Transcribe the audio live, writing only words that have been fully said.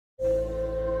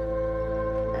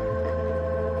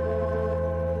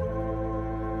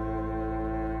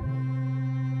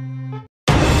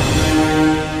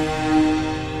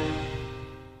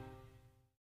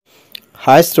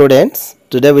Hi students,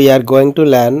 today we are going to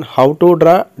learn how to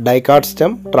draw DICOT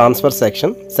STEM transfer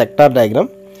section sector diagram.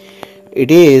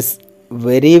 It is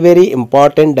very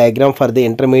important diagram for the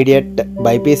intermediate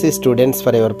BiPC students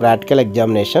for your practical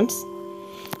examinations.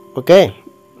 Okay,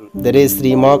 there is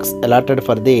 3 marks allotted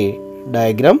for the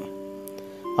diagram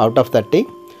out of 30.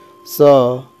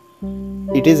 So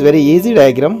it is very easy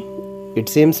diagram. It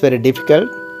seems very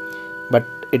difficult, but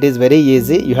it is very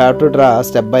easy. You have to draw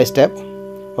step by step.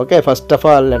 Okay, first of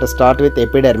all, let us start with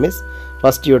epidermis.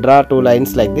 First you draw 2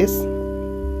 lines like this.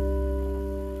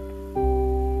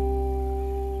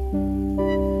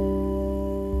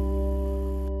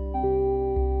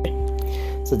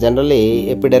 So generally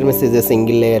epidermis is a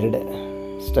single layered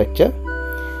structure.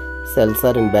 Cells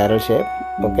are in barrel shape.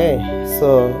 Okay,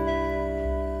 so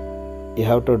you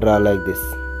have to draw like this.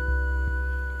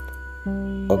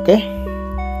 Okay,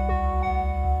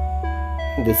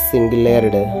 this single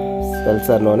layered cells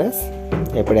are known as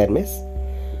epidermis,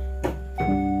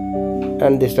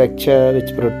 and the structure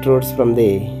which protrudes from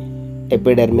the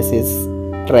epidermis is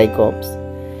trichomes.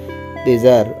 These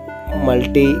are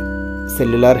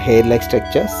multicellular hair-like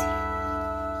structures.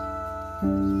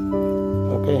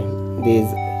 Okay, these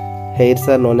hairs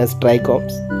are known as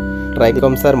trichomes.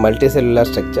 Trichomes are multicellular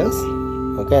structures.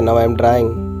 Okay, now I am drawing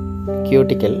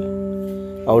cuticle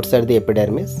outside the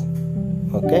epidermis.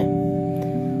 Okay,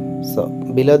 so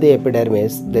below the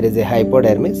epidermis there is a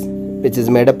hypodermis which is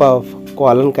made up of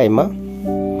collenchyma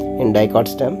in dicot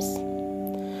stems.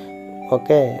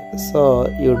 Okay, so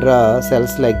you draw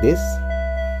cells like this.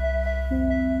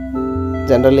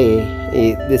 Generally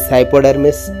this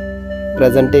hypodermis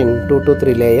present in 2 to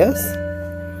 3 layers.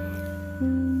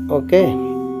 Okay,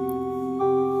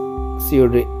 so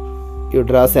you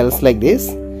draw cells like this,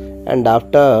 and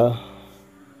after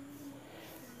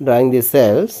drawing these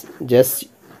cells, just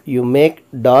you make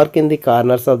dark in the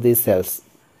corners of these cells.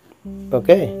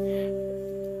 Okay,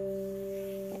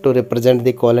 to represent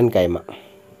the collenchyma.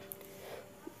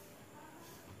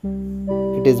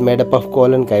 It is made up of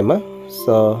collenchyma.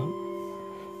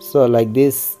 So like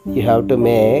this you have to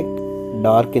make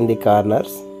dark in the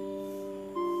corners.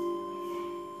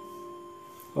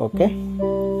 Okay,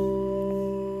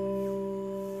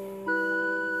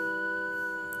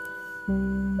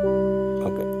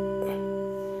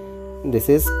 this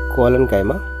is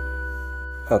collenchyma.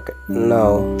 Okay,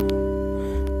 now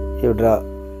you draw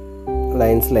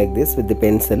lines like this with the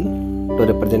pencil to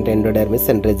represent endodermis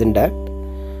and resin duct.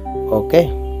 Okay,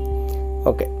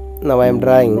 now I am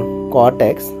drawing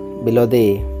cortex below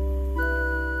the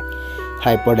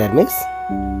hypodermis.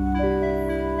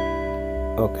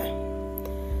 Okay,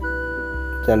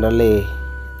 generally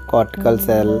cortical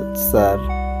cells are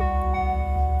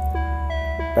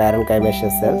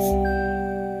parenchymaceous cells,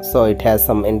 so it has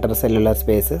some intercellular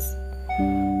spaces.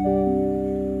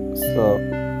 So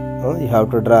you have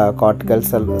to draw cortical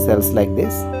cells like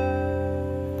this.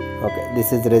 Okay,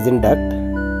 this is resin duct.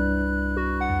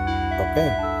 Okay,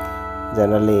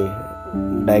 generally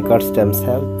dicot stems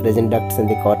have resin ducts in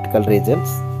the cortical regions.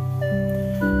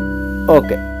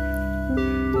 Okay,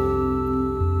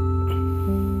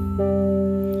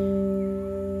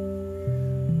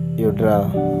 you draw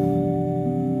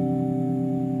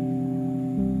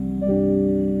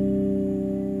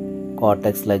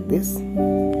cortex like this.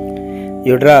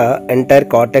 You draw entire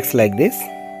cortex like this.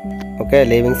 Okay,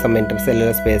 leaving some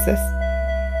intercellular spaces.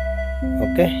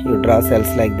 Okay, you draw cells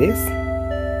like this.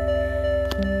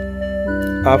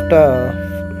 After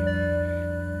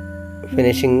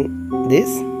finishing this,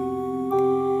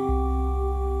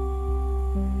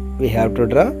 we have to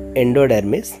draw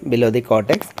endodermis below the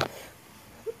cortex.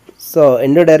 So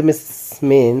endodermis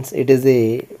means it is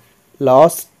the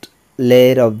last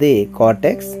layer of the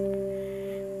cortex.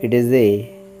 It is the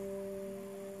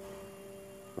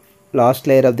last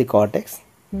layer of the cortex.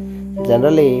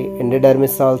 Generally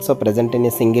endodermis also present in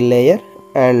a single layer,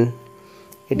 and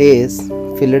it is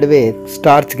filled with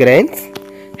starch grains,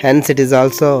 hence it is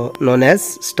also known as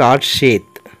starch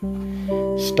sheath.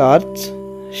 Starch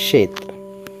sheath.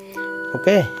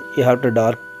 Okay, you have to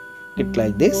dark it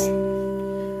like this.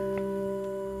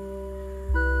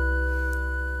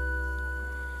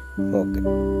 Okay,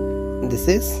 this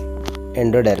is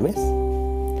endodermis.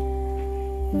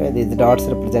 Okay, these dots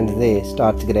represent the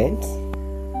starch grains.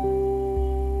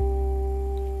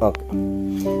 Okay,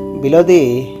 below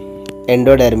the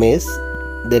endodermis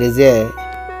there is a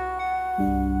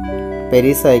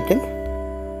pericycle.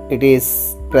 It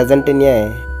is present in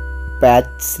a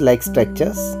patch like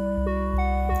structures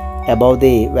above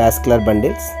the vascular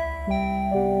bundles.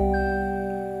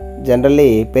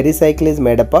 Generally pericycle is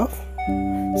made up of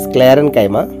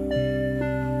sclerenchyma.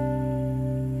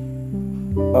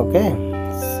 Okay,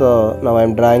 so now I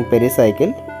am drawing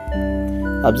pericycle.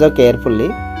 Observe carefully.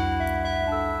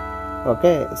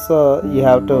 Okay, so you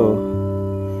have to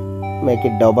make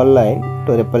it double line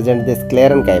to represent this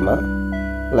sclerenchyma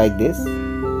like this.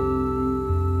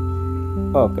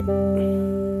 Okay,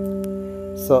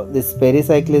 so this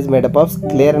pericycle is made up of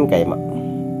sclerenchyma.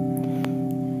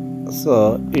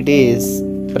 So it is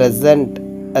present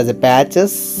as a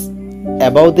patches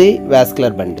above the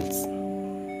vascular bundles.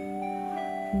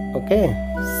 Okay,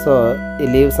 so you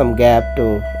leave some gap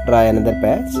to draw another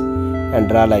patch and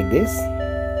draw like this.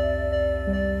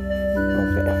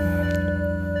 Okay,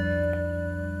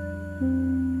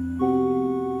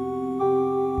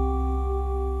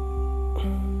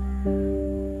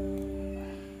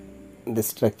 this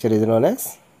structure is known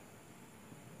as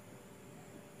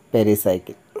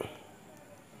pericycle.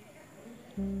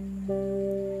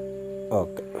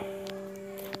 Okay,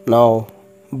 now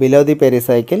below the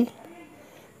pericycle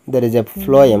there is a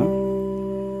phloem.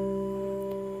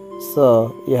 So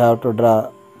you have to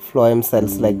draw phloem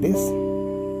cells like this.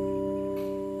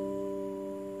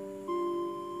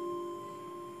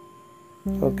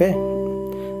 Okay,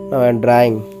 now I am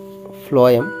drawing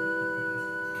phloem.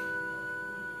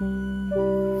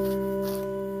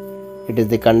 It is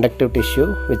the conductive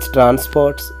tissue which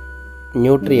transports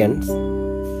nutrients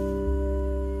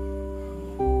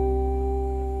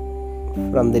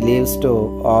from the leaves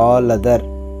to all other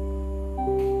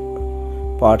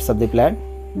parts of the plant.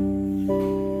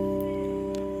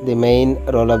 The main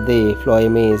role of the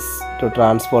phloem is to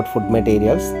transport food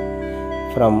materials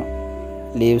from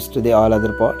leaves to the all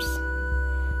other parts.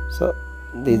 So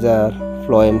these are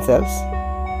phloem cells.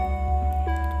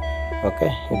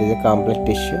 Okay, it is a complex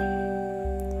tissue.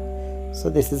 So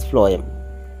this is phloem.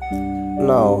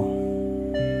 Now,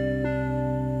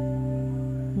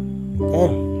 okay,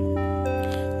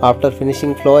 after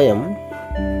finishing phloem,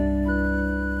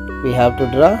 we have to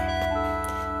draw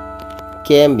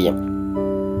cambium.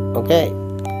 Okay,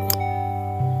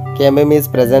 cambium is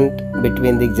present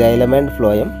between the xylem and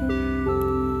phloem.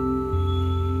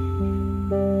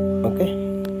 Okay,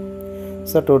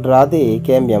 so to draw the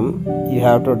cambium, you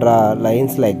have to draw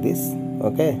lines like this.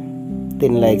 Okay,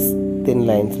 thin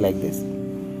lines like this.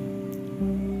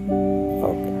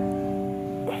 Okay,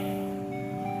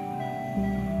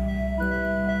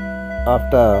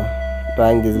 after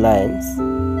drawing these lines,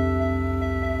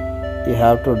 you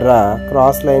have to draw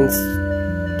cross lines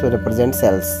to represent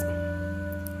cells.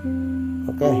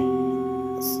 Okay,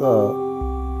 so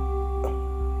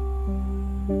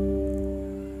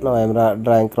now I am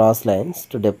drawing cross lines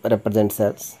to represent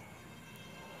cells.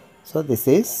 So this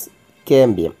is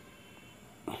cambium.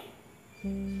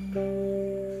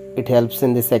 It helps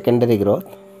in the secondary growth.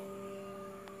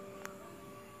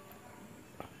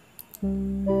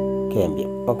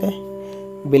 Cambium. Okay,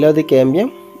 below the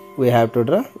cambium we have to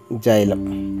draw xylem.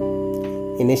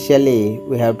 Initially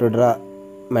we have to draw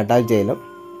metaxylem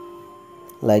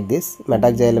like this.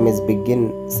 Metaxylem is big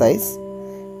in size,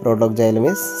 protoxylem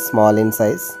is small in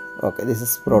size. Okay, this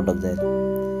is protoxylem.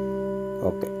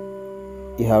 Okay,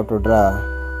 you have to draw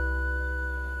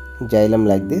xylem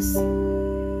like this.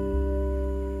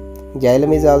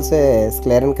 Xylem is also a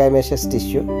sclerenchymaceous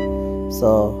tissue,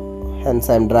 so hence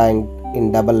I am drawing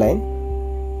in double line.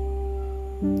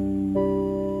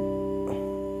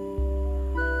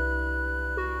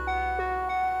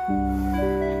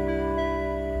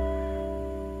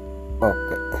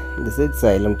 Okay, this is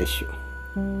xylem tissue.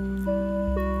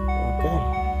 Okay,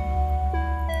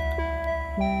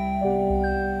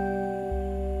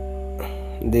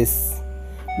 this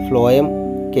phloem,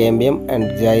 cambium and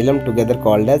xylem together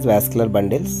called as vascular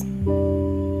bundles.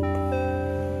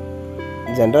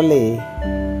 Generally,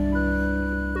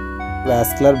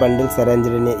 vascular bundles arranged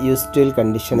in a usual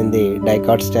condition in the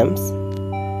dicot stems.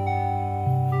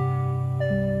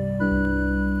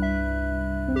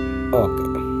 Okay,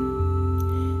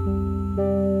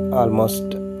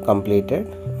 almost completed.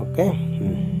 Okay,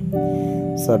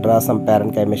 so draw some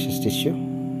parenchymaceous tissue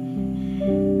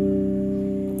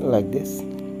like this.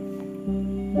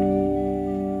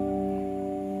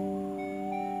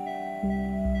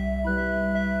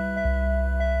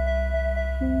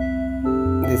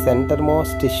 The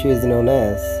centermost tissue is known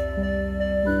as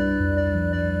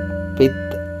pith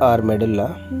or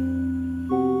medulla.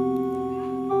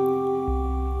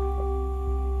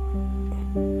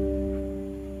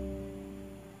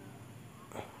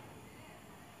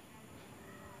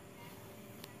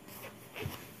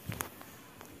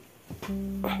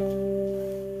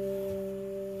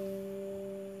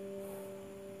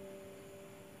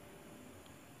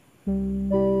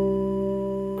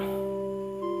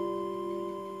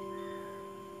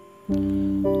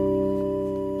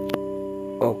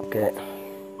 Okay,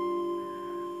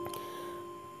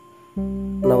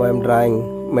 now I am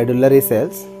drawing medullary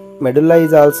cells. Medulla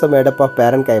is also made up of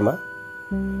parenchyma.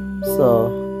 So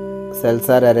cells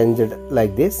are arranged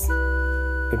like this.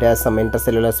 It has some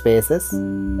intercellular spaces.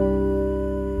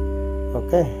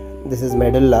 Okay, this is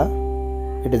medulla.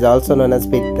 It is also known as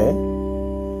pithe.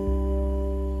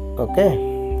 Okay,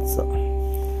 so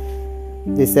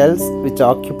the cells which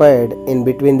occupied in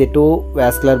between the two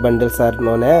vascular bundles are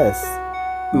known as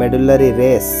medullary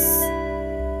rays.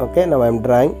 Okay, now I am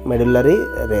drawing medullary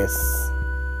rays.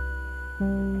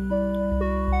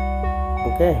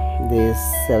 Okay, these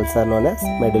cells are known as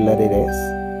medullary rays.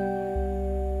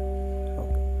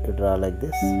 Okay, you draw like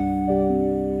this.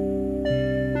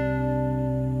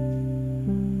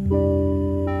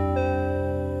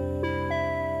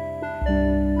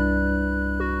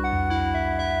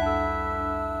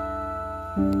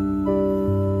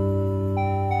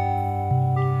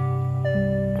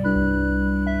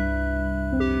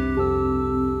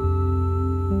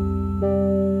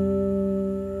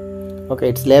 Okay,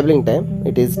 it's labeling time.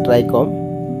 It is trichome,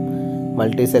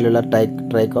 multicellular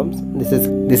trichomes.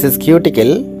 This is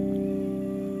cuticle,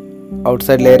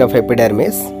 outside layer of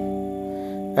epidermis,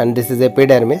 and this is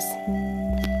epidermis,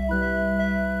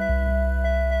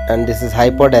 and this is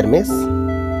hypodermis.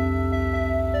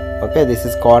 Okay, this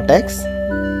is cortex,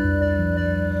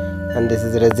 and this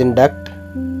is resin duct.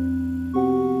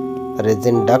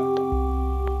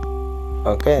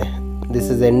 Okay, this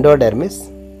is endodermis.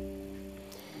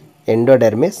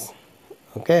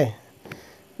 Okay,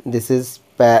 this is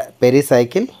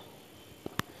pericycle.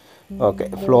 Okay,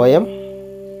 phloem.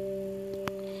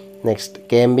 Next,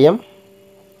 cambium,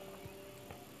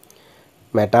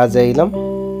 metaxylem,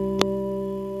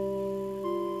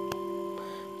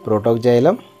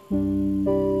 protoxylem,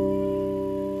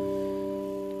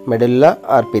 medulla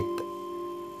or pith.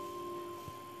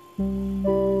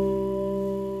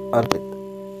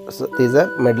 So these are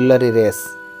medullary rays.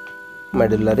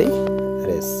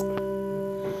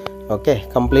 Okay,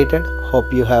 completed.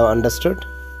 Hope you have understood.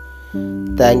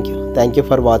 Thank you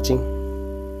for watching.